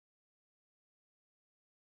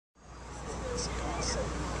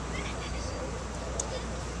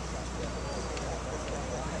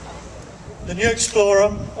The new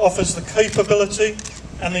Explorer offers the capability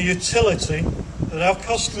and the utility that our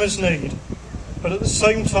customers need, but at the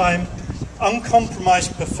same time,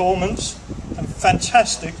 uncompromised performance and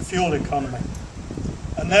fantastic fuel economy.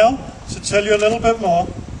 And now, to tell you a little bit more,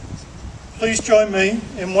 please join me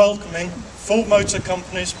in welcoming Ford Motor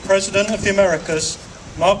Company's President of the Americas,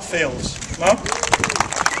 Mark Fields. Mark?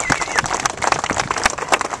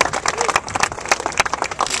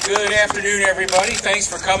 Good afternoon, everybody.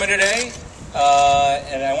 Thanks for coming today.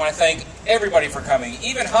 And I want to thank everybody for coming,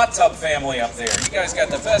 even Hot Tub family up there. You guys got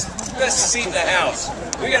the best seat in the house.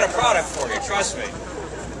 We got a product for you, trust me.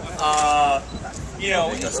 You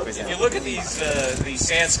know, if you look at these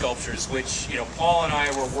sand sculptures, which, you know, Paul and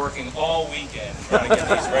I were working all weekend trying to get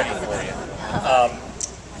these ready for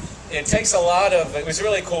you. It takes a lot of, it was a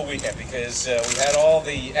really cool weekend because we had all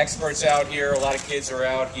the experts out here, a lot of kids are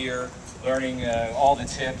out here learning all the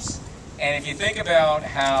tips. And if you think about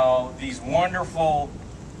how these wonderful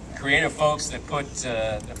creative folks that put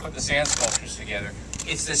the sand sculptures together,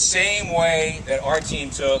 it's the same way that our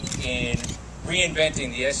team took in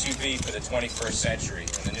reinventing the SUV for the 21st century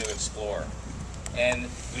in the new Explorer. And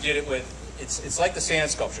we did it with, it's like the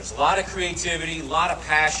sand sculptures, a lot of creativity, a lot of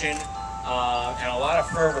passion, and a lot of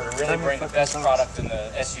fervor to really bring the best product in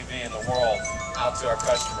the SUV in the world out to our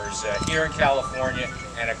customers here in California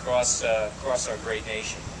and across our great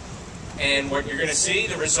nation. And what you're going to see,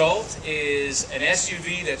 the result is an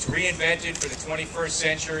SUV that's reinvented for the 21st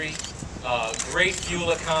century. Great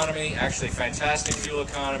fuel economy, actually fantastic fuel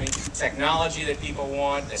economy, technology that people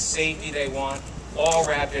want, the safety they want, all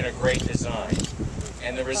wrapped in a great design.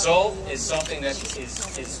 And the result is something that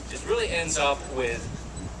is really ends up with,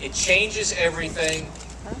 it changes everything,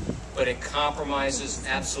 but it compromises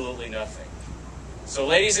absolutely nothing. So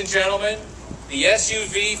ladies and gentlemen, the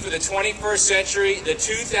SUV for the 21st century, the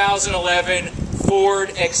 2011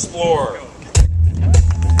 Ford Explorer.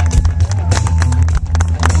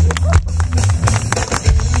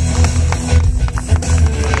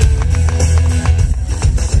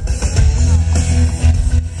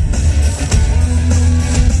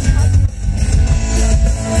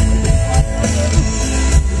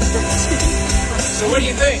 So what do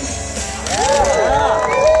you think?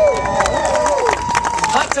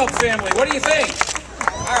 Hot Tub family, what do you think?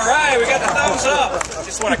 All right, we got the thumbs up.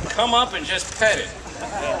 Just want to come up and just pet it.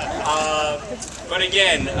 But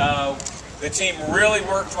again, the team really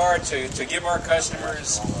worked hard to give our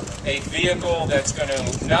customers a vehicle that's going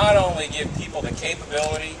to not only give people the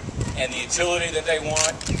capability and the utility that they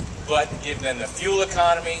want, but give them the fuel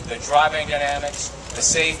economy, the driving dynamics, the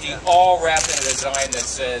safety, all wrapped in a design that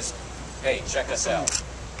says, hey, check us out.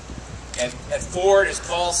 And at Ford, as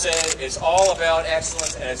Paul said, it's all about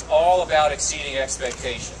excellence and it's all about exceeding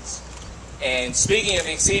expectations. And speaking of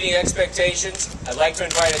exceeding expectations, I'd like to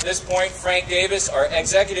invite at this point Frank Davis, our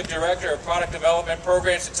Executive Director of Product Development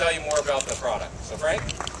Programs, to tell you more about the product. So Frank?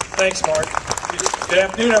 Thanks, Mark. Good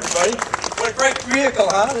afternoon, everybody. What a great vehicle,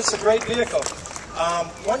 huh? This is a great vehicle.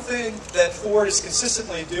 One thing that Ford is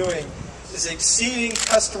consistently doing is exceeding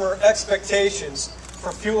customer expectations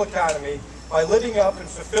for fuel economy by living up and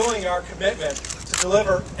fulfilling our commitment to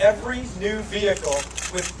deliver every new vehicle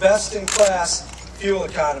with best-in-class fuel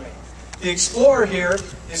economy. The Explorer here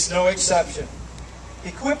is no exception.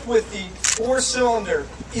 Equipped with the 4-cylinder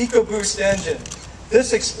EcoBoost engine,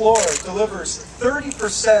 this Explorer delivers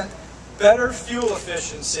 30% better fuel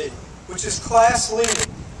efficiency, which is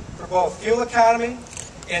class-leading for both fuel economy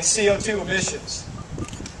and CO2 emissions.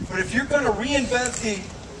 But if you're going to reinvent the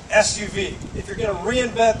SUV, if you're going to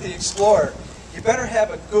reinvent the Explorer, you better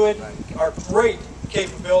have a good or great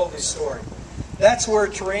capability story. That's where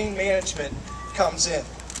terrain management comes in.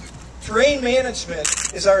 Terrain management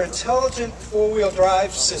is our intelligent four-wheel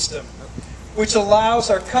drive system, which allows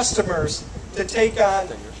our customers to take on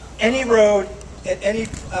any road at any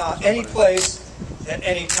place at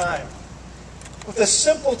any time. With a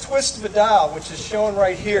simple twist of a dial, which is shown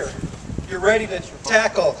right here, you're ready to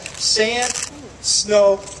tackle sand,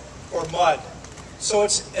 snow, or mud. So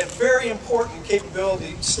it's a very important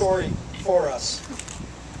capability story for us.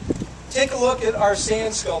 Take a look at our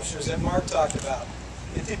sand sculptures that Mark talked about.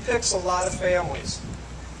 It depicts a lot of families.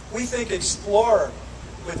 We think Explorer,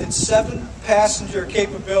 with its 7-passenger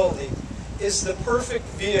capability, is the perfect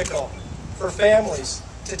vehicle for families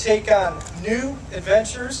to take on new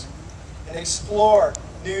adventures and explore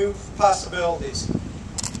new possibilities.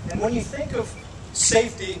 And when you think of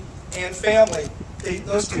safety and family,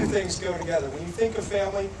 those two things go together. When you think of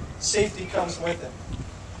family, safety comes with it.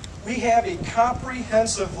 We have a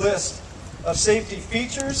comprehensive list of safety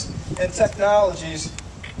features and technologies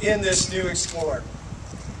in this new Explorer.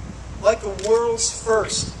 Like the world's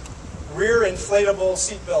first rear inflatable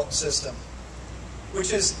seatbelt system,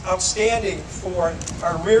 which is outstanding for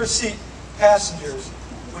our rear seat passengers,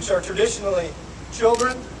 which are traditionally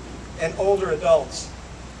children and older adults.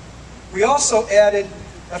 We also added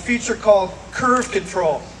a feature called curve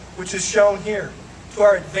control, which is shown here, to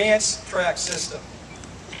our advanced track system.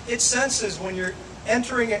 It senses when you're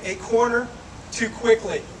entering a corner too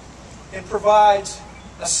quickly and provides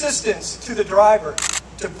assistance to the driver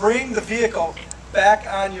to bring the vehicle back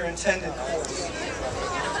on your intended course.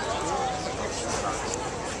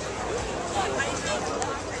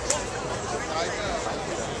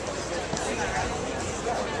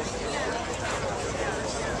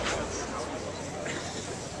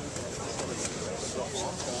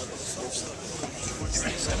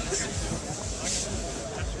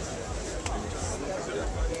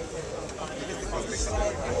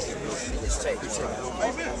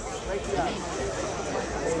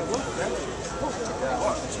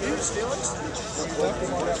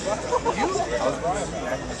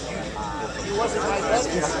 You wasn't my